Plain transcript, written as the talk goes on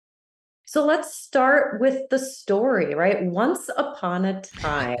So let's start with the story, right? Once upon a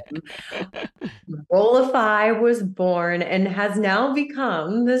time, Enrollify was born and has now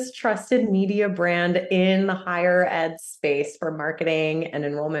become this trusted media brand in the higher ed space for marketing and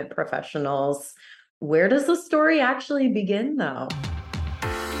enrollment professionals. Where does the story actually begin, though?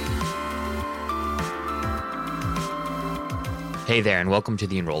 Hey there, and welcome to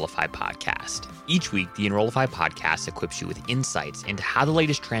the Enrollify podcast. Each week, the Enrollify podcast equips you with insights into how the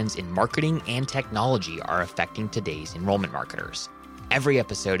latest trends in marketing and technology are affecting today's enrollment marketers. Every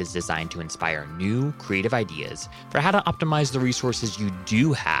episode is designed to inspire new, creative ideas for how to optimize the resources you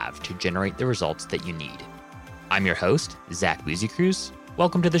do have to generate the results that you need. I'm your host, Zach Cruz.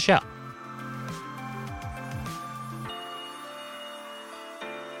 Welcome to the show.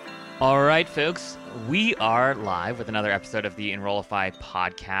 All right, folks, we are live with another episode of the Enrollify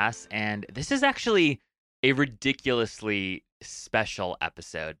podcast, and this is actually a ridiculously special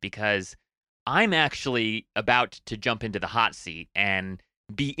episode because I'm actually about to jump into the hot seat and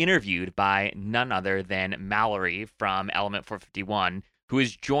be interviewed by none other than Mallory from Element 451, who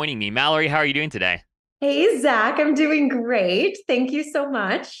is joining me. Mallory, how are you doing today? Hey, Zach, I'm doing great. Thank you so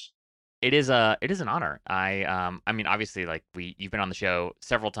much. It is an honor. I mean, obviously, like you've been on the show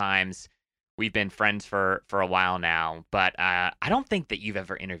several times. We've been friends for a while now, but I don't think that you've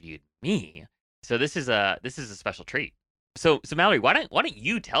ever interviewed me. So this is a special treat. So Mallory, why don't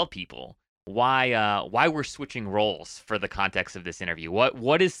you tell people why we're switching roles for the context of this interview?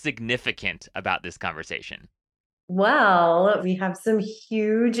 What is significant about this conversation? Well, we have some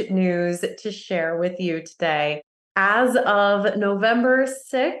huge news to share with you today. As of November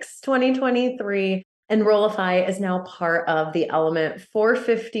 6, 2023, Enrollify is now part of the Element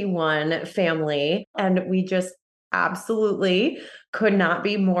 451 family, and we just absolutely could not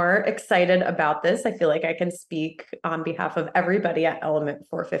be more excited about this. I feel like I can speak on behalf of everybody at Element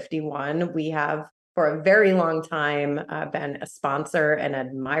 451. We have for a very long time been a sponsor and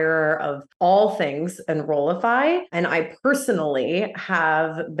admirer of all things Enrollify. And I personally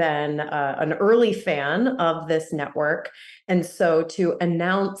have been an early fan of this network. And so to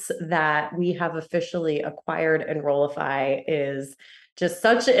announce that we have officially acquired Enrollify is just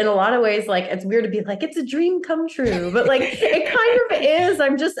such, in a lot of ways, like it's weird to be like, it's a dream come true, but like it kind of is.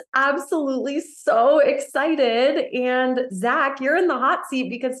 I'm just absolutely so excited. And Zach, you're in the hot seat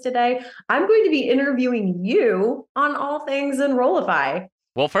because today I'm going to be interviewing you on all things Enrollify.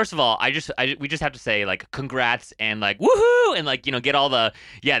 Well, first of all, we just have to say like congrats and like woohoo and like get all the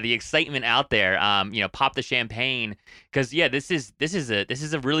excitement out there. Pop the champagne because this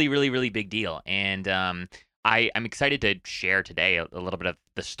is a really big deal, and I'm excited to share today a little bit of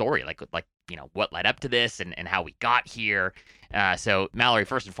the story, like what led up to this and how we got here. So Mallory,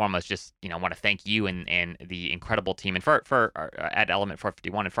 first and foremost, just want to thank you and the incredible team and for at Element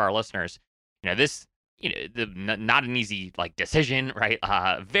 451 and for our listeners. This not an easy like decision, right?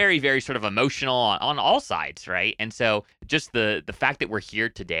 Very sort of emotional on all sides, right? And so just the fact that we're here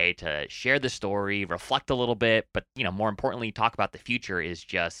today to share the story, reflect a little bit, but more importantly, talk about the future is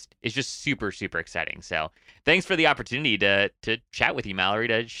just super exciting. So thanks for the opportunity to chat with you, Mallory,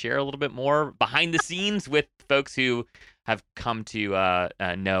 to share a little bit more behind the scenes with folks who have come to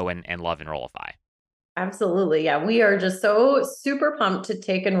know and love Enrollify. Absolutely. Yeah. We are just so super pumped to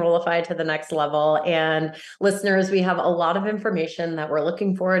take Enrollify to the next level. And listeners, we have a lot of information that we're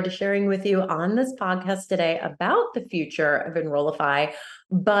looking forward to sharing with you on this podcast today about the future of Enrollify.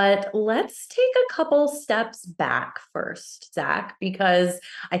 But let's take a couple steps back first, Zach, because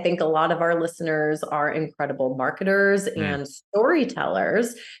I think a lot of our listeners are incredible marketers and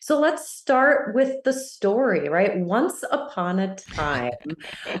storytellers. So let's start with the story, right? Once upon a time,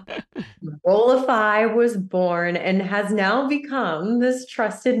 Enrollify was born and has now become this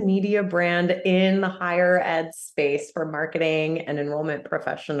trusted media brand in the higher ed space for marketing and enrollment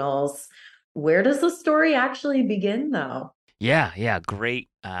professionals. Where does the story actually begin, though? Yeah, great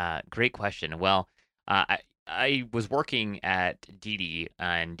question. Well, I was working at DD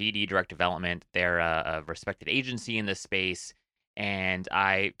and DD Direct Development. They're a respected agency in this space, and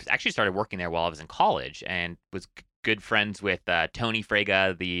I actually started working there while I was in college, and was good friends with Tony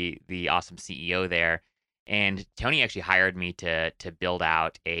Frega, the awesome CEO there. And Tony actually hired me to build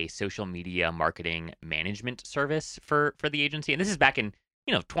out a social media marketing management service for the agency. And this is back in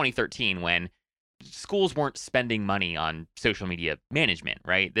 2013 when schools weren't spending money on social media management,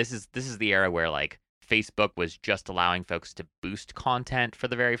 right? This is the era where like Facebook was just allowing folks to boost content for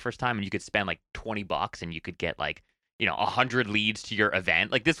the very first time, and you could spend like $20 and you could get like 100 leads to your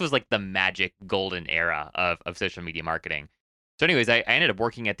event. Like this was like the magic golden era of social media marketing. So, anyways, I ended up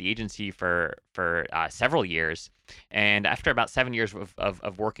working at the agency for several years, and after about 7 years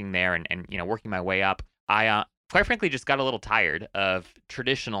of working there and working my way up, I quite frankly just got a little tired of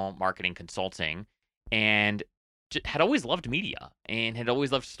traditional marketing consulting, and had always loved media and had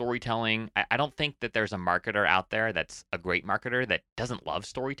always loved storytelling. I don't think that there's a marketer out there that's a great marketer that doesn't love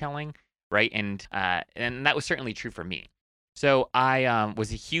storytelling, right? And that was certainly true for me. So I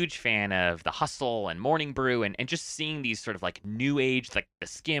was a huge fan of The Hustle and Morning Brew and just seeing these sort of like new age, like the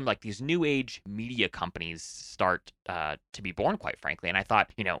Skim, like these new age media companies start to be born, quite frankly. And I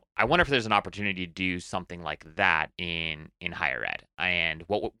thought, I wonder if there's an opportunity to do something like that in higher ed, and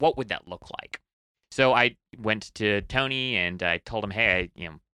what would that look like? So I went to Tony and I told him, hey, I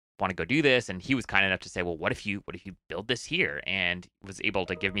want to go do this, and he was kind enough to say, well, what if you build this here, and was able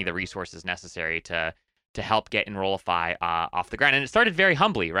to give me the resources necessary to help get Enrollify off the ground. And it started very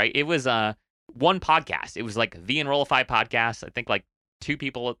humbly, right? It was one podcast. It was like the Enrollify podcast. I think like two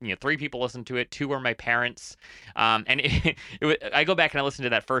people, three people listened to it. Two were my parents. And I go back and I listen to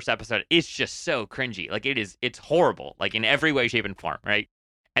that first episode. It's just so cringy. Like it's horrible, like in every way, shape, and form, right?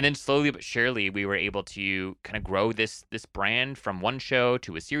 And then slowly but surely, we were able to kind of grow this brand from one show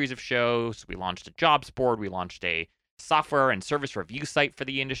to a series of shows. We launched a jobs board. We launched a software and service review site for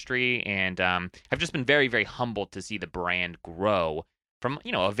the industry, and I've just been very, very humbled to see the brand grow from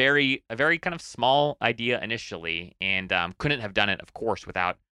a very kind of small idea initially, and couldn't have done it, of course,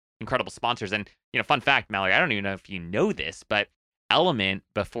 without incredible sponsors. And fun fact, Mallory, I don't even know if you know this, but Element,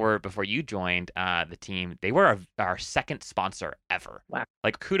 before you joined the team, they were our second sponsor ever. Wow.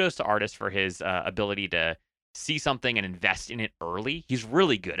 Like, kudos to Artis for his ability to see something and invest in it early. He's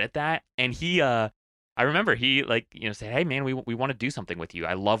really good at that, and I remember he said, "Hey man, we want to do something with you.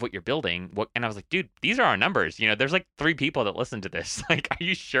 I love what you're building." And I was like, "Dude, these are our numbers. There's like 3 people that listen to this. Like, are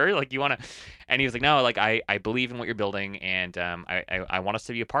you sure? Like, you want to?" And he was like, "No, like I believe in what you're building, and I want us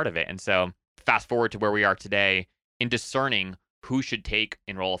to be a part of it." And so fast forward to where we are today in discerning who should take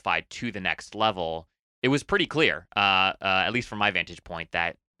Enrollify to the next level. It was pretty clear, at least from my vantage point,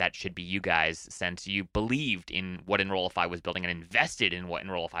 that should be you guys, since you believed in what Enrollify was building and invested in what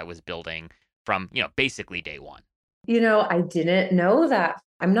Enrollify was building from, basically day one. I didn't know that.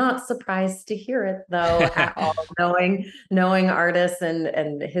 I'm not surprised to hear it though at all, knowing artists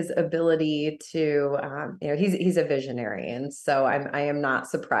and his ability to he's a visionary, and so I am not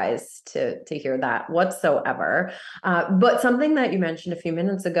surprised to hear that whatsoever. But something that you mentioned a few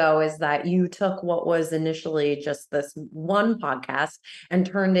minutes ago is that you took what was initially just this one podcast and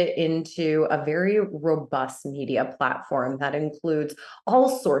turned it into a very robust media platform that includes all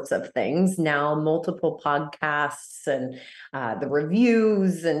sorts of things now, multiple podcasts and the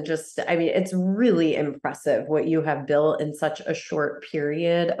reviews, and it's really impressive what you have built in such a short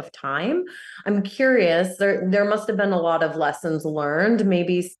period of time. I'm curious, there must have been a lot of lessons learned,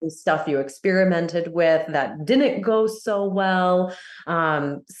 maybe some stuff you experimented with that didn't go so well.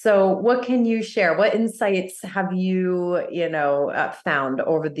 So what can you share? What insights have you, found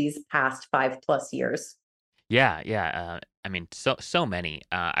over these past 5+ years? Yeah, yeah. I mean, so many.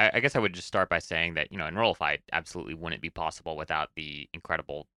 I guess I would just start by saying that Enrollify absolutely wouldn't be possible without the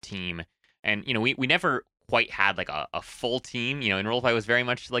incredible team, and we never quite had like a full team. Enrollify was very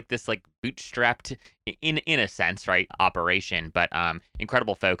much like this like bootstrapped in a sense, right, operation, but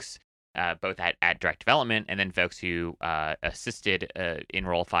incredible folks. Both at direct development, and then folks who assisted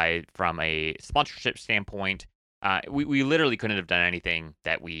Enrollify from a sponsorship standpoint. We literally couldn't have done anything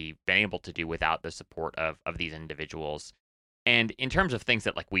that we've been able to do without the support of these individuals. And in terms of things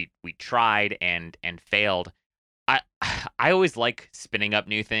that like we tried and failed, I I always like spinning up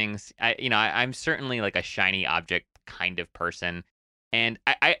new things. I'm certainly like a shiny object kind of person, and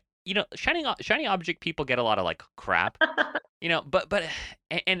shiny object people get a lot of like crap. But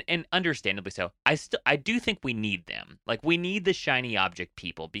and understandably so. I do think we need them. Like, we need the shiny object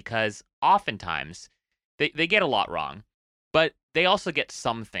people, because oftentimes they get a lot wrong, but they also get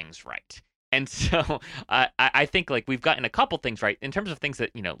some things right. And so I think like we've gotten a couple things right in terms of things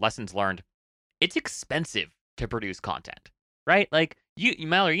that, lessons learned. It's expensive to produce content, right? Like,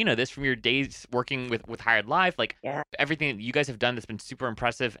 Mallory, this from your days working with Hired Live, like Yeah. everything that you guys have done that's been super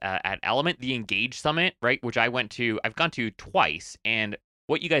impressive at Element, the Engage Summit, right? Which I've gone to twice, and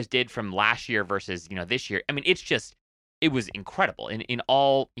what you guys did from last year versus, this year, I mean, it was incredible in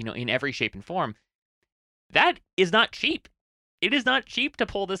all, in every shape and form. That is not cheap. It is not cheap to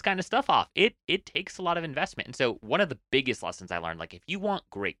pull this kind of stuff off. It takes a lot of investment. And so one of the biggest lessons I learned, like, if you want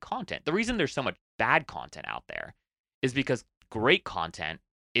great content, the reason there's so much bad content out there is because great content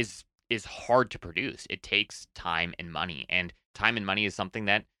is hard to produce. It takes time and money. And time and money is something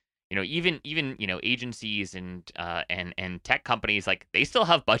that even agencies and tech companies, like they still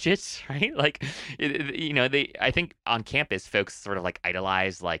have budgets, right? Like they I think on campus folks sort of like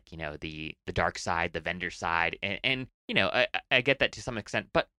idolize like the dark side, the vendor side, and I get that to some extent,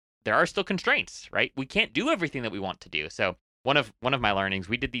 but there are still constraints, right? We can't do everything that we want to do. So one of my learnings,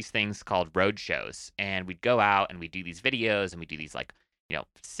 we did these things called road shows, and we'd go out and we'd do these videos and we do these like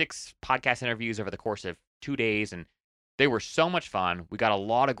 6 podcast interviews over the course of 2 days, and they were so much fun. We got a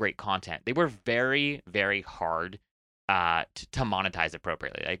lot of great content. They were very, very hard to monetize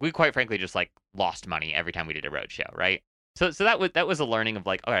appropriately. Like we quite frankly just like lost money every time we did a road show, right? So that was a learning of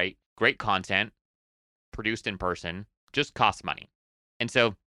like, all right, great content produced in person just costs money. And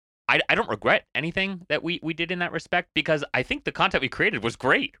so I don't regret anything that we did in that respect, because I think the content we created was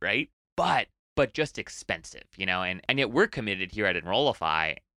great, right? But just expensive, and yet we're committed here at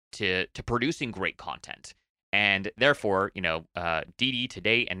Enrollify to producing great content. And therefore, DD to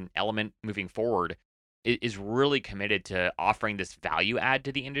date and Element moving forward is really committed to offering this value add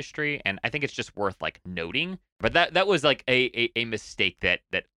to the industry. And I think it's just worth like noting. But that was like a mistake that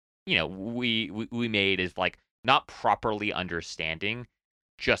we made, is like not properly understanding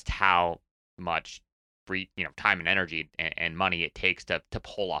just how much free time and energy and money it takes to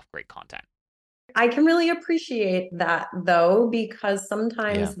pull off great content. I can really appreciate that though, because Yeah.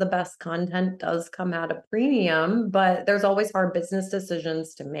 sometimes the best content does come at a premium, but there's always hard business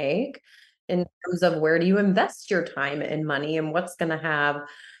decisions to make in terms of where do you invest your time and money and what's going to have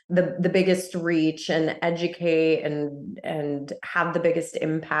the biggest reach and educate and have the biggest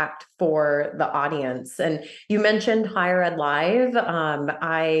impact for the audience. And you mentioned Higher Ed Live.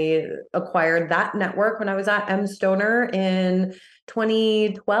 I acquired that network when I was at M Stoner in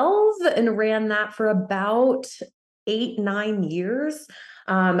 2012 and ran that for about 8, 9 years.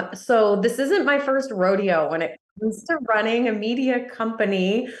 So this isn't my first rodeo when it comes to running a media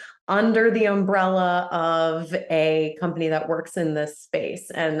company under the umbrella of a company that works in this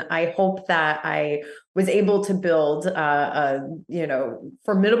space. And I hope that I was able to build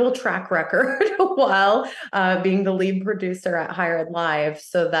formidable track record while being the lead producer at Higher Ed Live,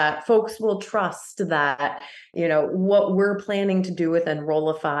 so that folks will trust that what we're planning to do with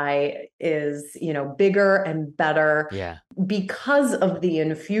Enrollify is bigger and better Yeah. because of the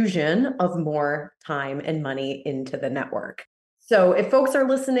infusion of more time and money into the network. So if folks are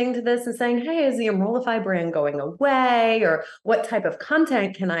listening to this and saying, hey, is the Enrollify brand going away? Or what type of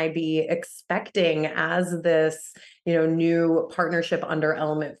content can I be expecting as this new partnership under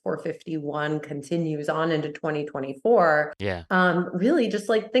Element 451 continues on into 2024? Yeah. Really just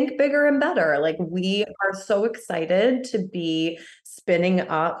like think bigger and better. Like we are so excited to be spinning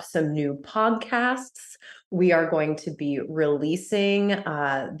up some new podcasts. We are going to be releasing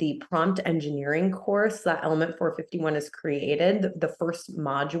the prompt engineering course that Element 451 has created. The first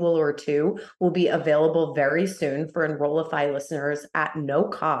module or 2 will be available very soon for Enrollify listeners at no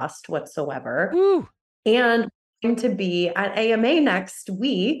cost whatsoever. Woo. And going to be at AMA next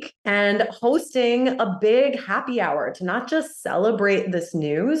week and hosting a big happy hour to not just celebrate this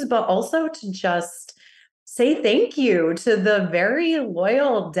news, but also to just say thank you to the very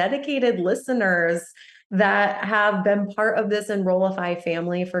loyal, dedicated listeners that have been part of this Enrollify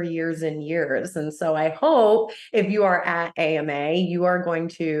family for years and years. And so I hope if you are at AMA, you are going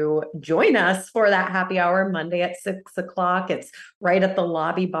to join us for that happy hour Monday at 6 o'clock. It's right at the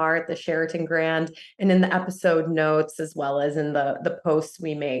lobby bar at the Sheraton Grand. And in the episode notes, as well as in the posts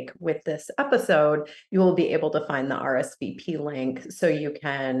we make with this episode, you will be able to find the RSVP link so you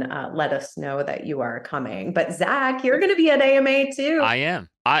can let us know that you are coming. But Zach, you're going to be at AMA too. I am.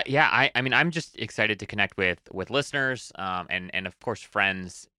 I mean, I'm just excited to connect with listeners, and of course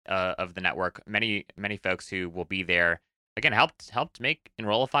friends of the network. Many folks who will be there. Again, helped make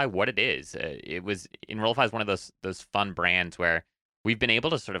Enrollify what it is. Enrollify is one of those fun brands where we've been able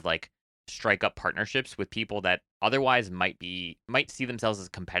to sort of like strike up partnerships with people that otherwise might see themselves as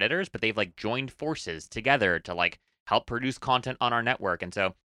competitors, but they've like joined forces together to like help produce content on our network. And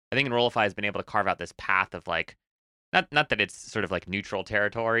so I think Enrollify has been able to carve out this path of like, not that it's sort of like neutral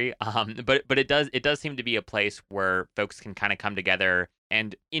territory, but it does seem to be a place where folks can kind of come together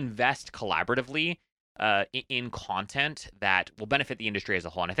and invest collaboratively in content that will benefit the industry as a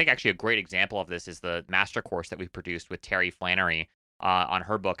whole. And I think actually a great example of this is the master course that we produced with Terry Flannery on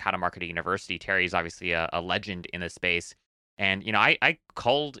her book How to Market a University. Terry is obviously a legend in this space. And, I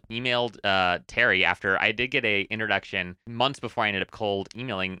emailed Terry after I did get a introduction months before I ended up cold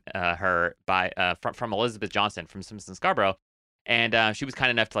emailing her from Elizabeth Johnson from Simpson Scarborough. And she was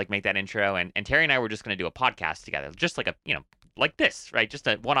kind enough to like make that intro. And Terry and I were just going to do a podcast together, just like like this, right? Just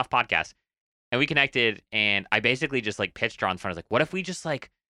a one-off podcast. And we connected, and I basically just like pitched her on the front. I was like, what if we just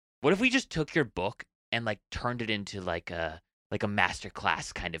like what if we just took your book and like turned it into like a master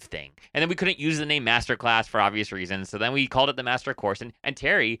class kind of thing? And then we couldn't use the name master class for obvious reasons. So then we called it the master course. And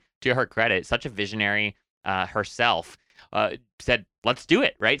Terry, to her credit, such a visionary herself, said, let's do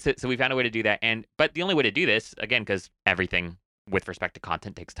it. Right. So we found a way to do that. But the only way to do this, again, because everything with respect to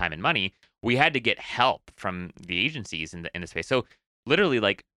content takes time and money, we had to get help from the agencies in the space. So literally,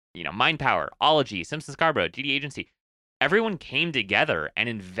 like, Mind Power, Ology, Simpson Scarborough, GD Agency, everyone came together and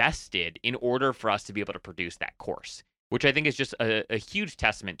invested in order for us to be able to produce that course, which I think is just a huge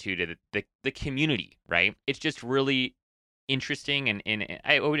testament to the community, right? It's just really interesting and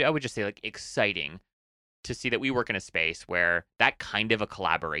I would just say like exciting to see that we work in a space where that kind of a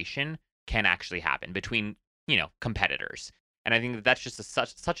collaboration can actually happen between, competitors. And I think that that's just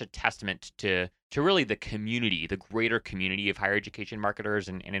such a testament to really the community, the greater community of higher education marketers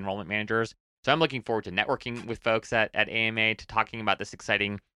and enrollment managers. So I'm looking forward to networking with folks at AMA, to talking about this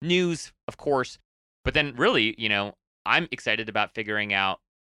exciting news, of course. But then really, I'm excited about figuring out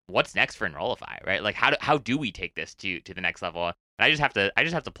what's next for Enrollify, right? Like how do we take this to the next level? And I just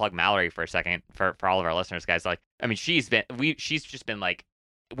have to plug Mallory for a second for all of our listeners, guys. Like, I mean, she's just been like,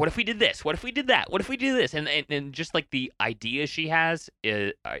 what if we did this? What if we did that? What if we do this? And just like the ideas she has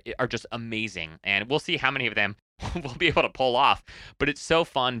are just amazing. And we'll see how many of them we'll be able to pull off. But it's so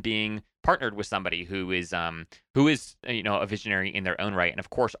fun being partnered with somebody who is a visionary in their own right. And of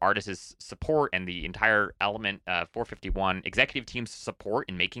course, Artis's support and the entire Element 451 executive team's support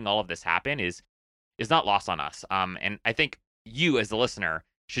in making all of this happen is not lost on us. And I think you as the listener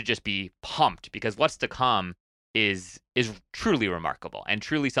should just be pumped, because what's to come is truly remarkable and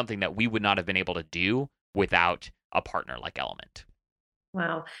truly something that we would not have been able to do without a partner like Element.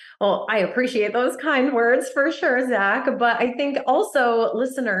 Wow. Well, I appreciate those kind words for sure, Zach. But I think also,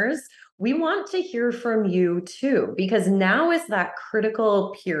 listeners, we want to hear from you too, because now is that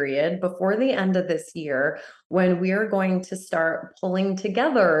critical period before the end of this year when we are going to start pulling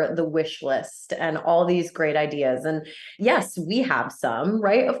together the wish list and all these great ideas. And yes, we have some,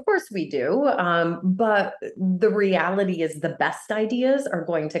 right? Of course we do. But the reality is the best ideas are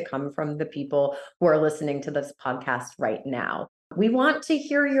going to come from the people who are listening to this podcast right now. We want to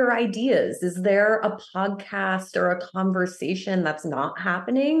hear your ideas. Is there a podcast or a conversation that's not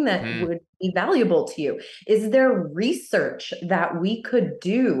happening that would be valuable to you? Is there research that we could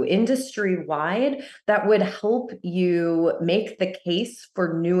do industry-wide that would help you make the case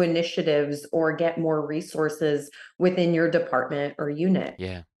for new initiatives or get more resources within your department or unit?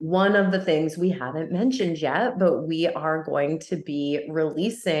 Yeah. One of the things we haven't mentioned yet, but we are going to be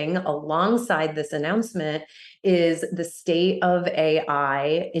releasing alongside this announcement, is the state of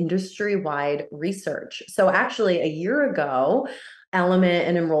AI industry-wide research. So actually, a year ago, Element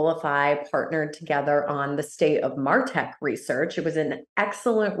and Enrollify partnered together on the state of MarTech research. It was an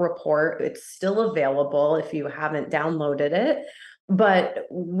excellent report. It's still available if you haven't downloaded it. But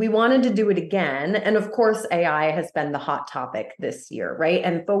we wanted to do it again. And of course, AI has been the hot topic this year, right?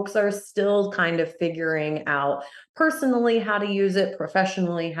 And folks are still kind of figuring out personally how to use it,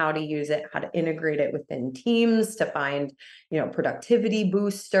 professionally how to use it, how to integrate it within teams to find, productivity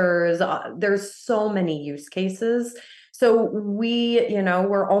boosters. There's so many use cases. So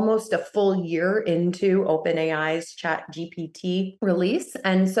we're almost a full year into OpenAI's ChatGPT release.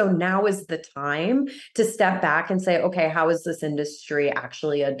 And so now is the time to step back and say, okay, how is this industry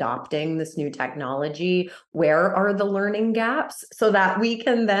actually adopting this new technology? Where are the learning gaps? So that we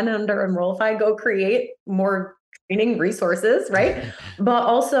can then under Enrollify go create more training resources, right? But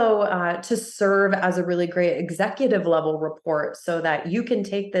also to serve as a really great executive level report so that you can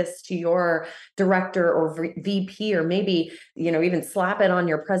take this to your director or VP, or maybe, even slap it on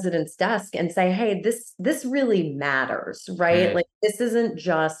your president's desk and say, hey, this really matters, right? Like, this isn't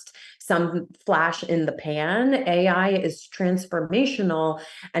just some flash in the pan. AI is transformational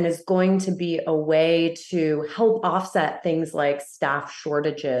and is going to be a way to help offset things like staff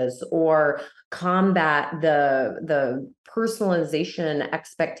shortages or combat the personalization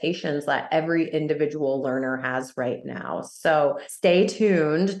expectations that every individual learner has right now. So stay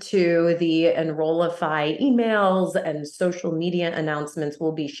tuned to the Enrollify emails and social media announcements.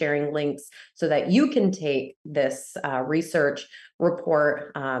 We'll be sharing links so that you can take this research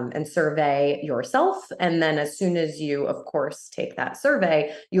report and survey yourself. And then as soon as you, of course, take that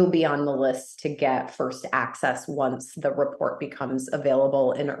survey, you'll be on the list to get first access once the report becomes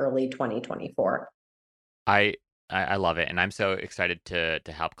available in early 2024. I love it, and I'm so excited to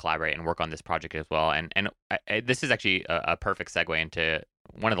help collaborate and work on this project as well. And this is actually a perfect segue into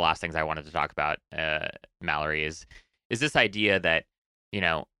one of the last things I wanted to talk about, Mallory, is this idea that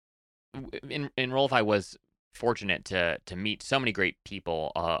Enrollify was fortunate to meet so many great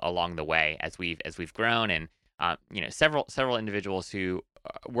people along the way as we've grown, and several individuals who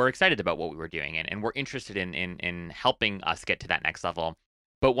were excited about what we were doing, and were interested in helping us get to that next level.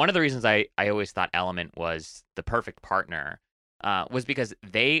 But one of the reasons I always thought Element was the perfect partner was because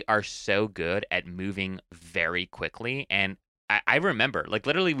they are so good at moving very quickly. And I remember, like,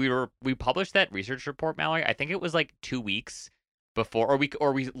 literally we published that research report, Mallory. I think it was like 2 weeks before,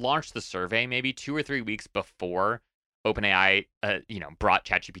 or we launched the survey maybe 2 or 3 weeks before OpenAI brought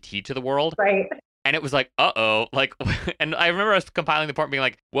ChatGPT to the world. Right. And it was like, uh-oh, like, and I remember us compiling the report and being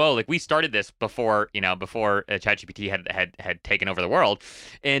like, whoa, like, we started this before ChatGPT had taken over the world,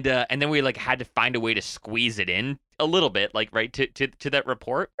 and then we like had to find a way to squeeze it in a little bit, like, right, to that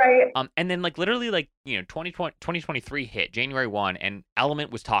report. Right. And then, like, literally, like, 2023 hit January 1, and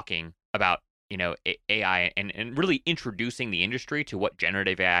Element was talking about AI, and really introducing the industry to what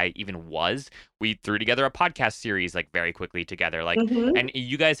generative AI even was. We threw together a podcast series like very quickly together, like, Hmm. and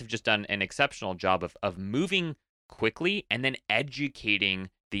you guys have just done an exceptional job of moving quickly and then educating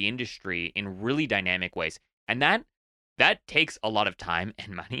the industry in really dynamic ways. And that takes a lot of time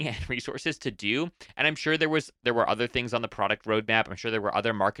and money and resources to do. And I'm sure there were other things on the product roadmap. I'm sure there were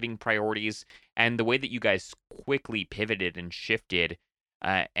other marketing priorities, and the way that you guys quickly pivoted and shifted,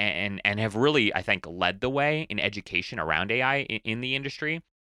 and have really, I think, led the way in education around AI in the industry.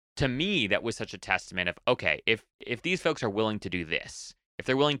 To me, that was such a testament of, okay, if these folks are willing to do this, if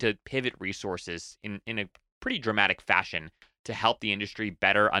they're willing to pivot resources in a pretty dramatic fashion to help the industry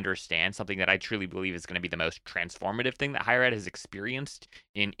better understand something that I truly believe is going to be the most transformative thing that higher ed has experienced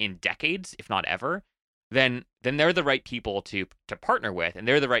in decades, if not ever, then they're the right people to partner with, and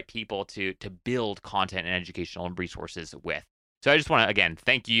they're the right people to build content and educational resources with. So I just want to, again,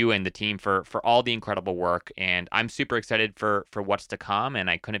 thank you and the team for all the incredible work, and I'm super excited for what's to come,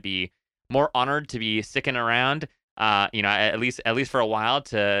 and I couldn't be more honored to be sticking around, at least for a while,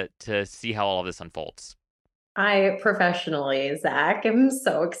 to see how all of this unfolds. I professionally, Zach, am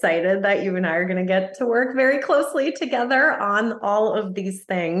so excited that you and I are going to get to work very closely together on all of these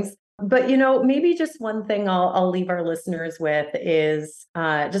things. But maybe just one thing I'll leave our listeners with is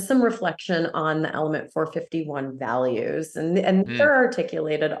just some reflection on the Element 451 values, and Hmm. they're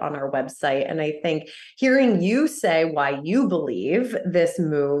articulated on our website. And I think hearing you say why you believe this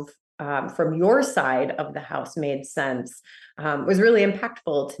move from your side of the house made sense was really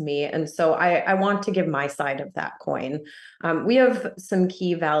impactful to me. And so I want to give my side of that coin. We have some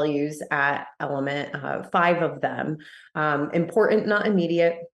key values at Element, 5 of them: important, not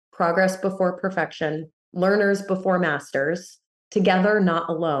immediate; progress before perfection; learners before masters; together, not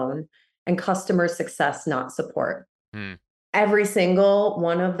alone; and customer success, not support. Hmm. Every single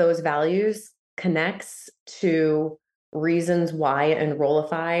one of those values connects to reasons why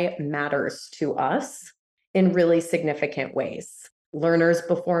Enrollify matters to us in really significant ways. Learners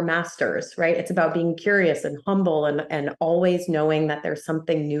before masters, right? It's about being curious and humble, and always knowing that there's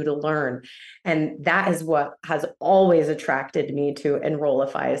something new to learn. And that is what has always attracted me to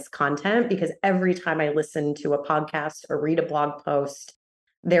Enrollify's content, because every time I listen to a podcast or read a blog post,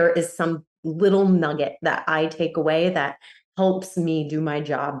 there is some little nugget that I take away that helps me do my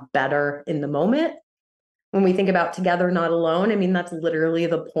job better in the moment. When we think about together, not alone, I mean, that's literally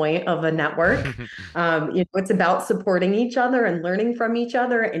the point of a network. It's about supporting each other and learning from each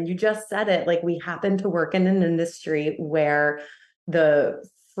other. And you just said it, like, we happen to work in an industry where the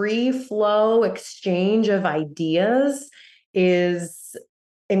free flow exchange of ideas is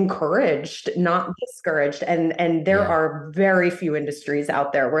encouraged, not discouraged. And there Yeah. are very few industries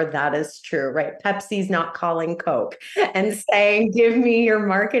out there where that is true, right? Pepsi's not calling Coke and saying, give me your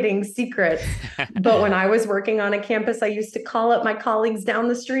marketing secrets. But when I was working on a campus, I used to call up my colleagues down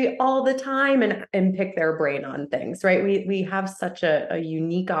the street all the time and pick their brain on things, right? We have such a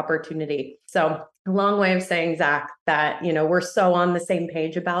unique opportunity. So a long way of saying, Zach, that we're so on the same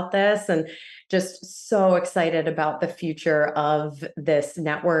page about this, and just so excited about the future of this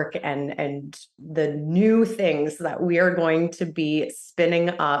network and the new things that we are going to be spinning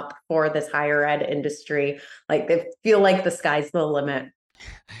up for this higher ed industry. Like, they feel like the sky's the limit.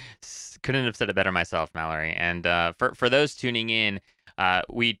 Couldn't have said it better myself, Mallory. And for those tuning in,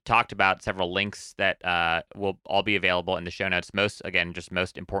 we talked about several links that will all be available in the show notes. Most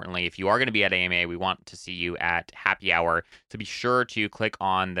importantly, if you are going to be at AMA, we want to see you at Happy Hour. So be sure to click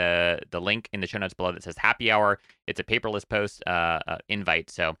on the link in the show notes below that says Happy Hour. It's a paperless post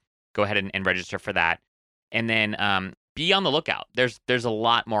invite, so go ahead and register for that. And then be on the lookout. There's a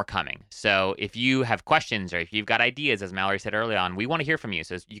lot more coming. So if you have questions or if you've got ideas, as Mallory said early on, we want to hear from you.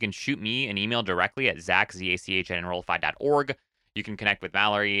 So you can shoot me an email directly at zach@enrollify.org. You can connect with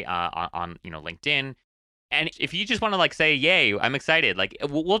Mallory on LinkedIn. And if you just want to like say, "Yay, I'm excited," like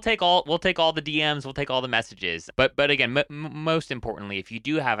we'll take all the DMs, we'll take all the messages. But again, most importantly, if you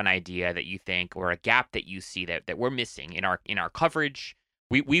do have an idea that you think or a gap that you see that we're missing in our coverage,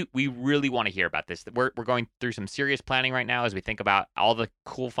 we really want to hear about this. We're going through some serious planning right now as we think about all the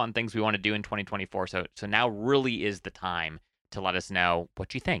cool, fun things we want to do in 2024. So now really is the time to let us know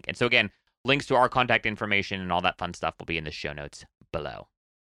what you think. And so again, links to our contact information and all that fun stuff will be in the show notes below.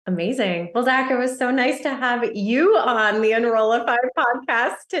 Amazing. Well, Zach, it was so nice to have you on the Enrollify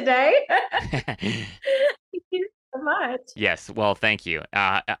podcast today. Thank you so much. Yes. Well, thank you.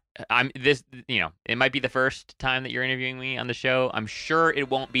 It might be the first time that you're interviewing me on the show. I'm sure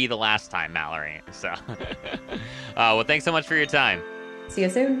it won't be the last time, Mallory. So, well, thanks so much for your time. See you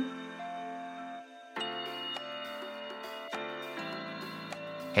soon.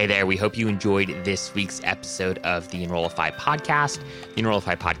 Hey there, we hope you enjoyed this week's episode of the Enrollify podcast. The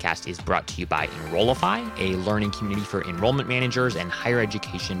Enrollify podcast is brought to you by Enrollify, a learning community for enrollment managers and higher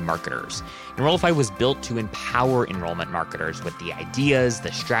education marketers. Enrollify was built to empower enrollment marketers with the ideas,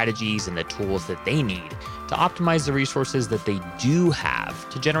 the strategies, and the tools that they need to optimize the resources that they do have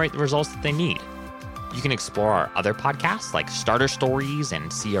to generate the results that they need. You can explore our other podcasts like Starter Stories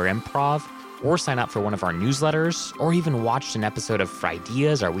and CRM Prov, or sign up for one of our newsletters, or even watch an episode of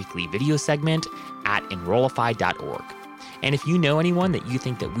Frideas, our weekly video segment, at enrollify.org. And if you know anyone that you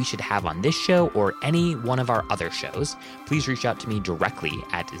think that we should have on this show or any one of our other shows, please reach out to me directly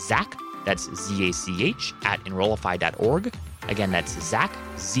at Zach, that's Z-A-C-H, at enrollify.org. Again, that's Zach,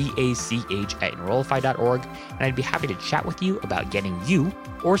 Z-A-C-H, at enrollify.org. And I'd be happy to chat with you about getting you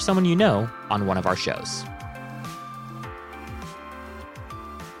or someone you know on one of our shows.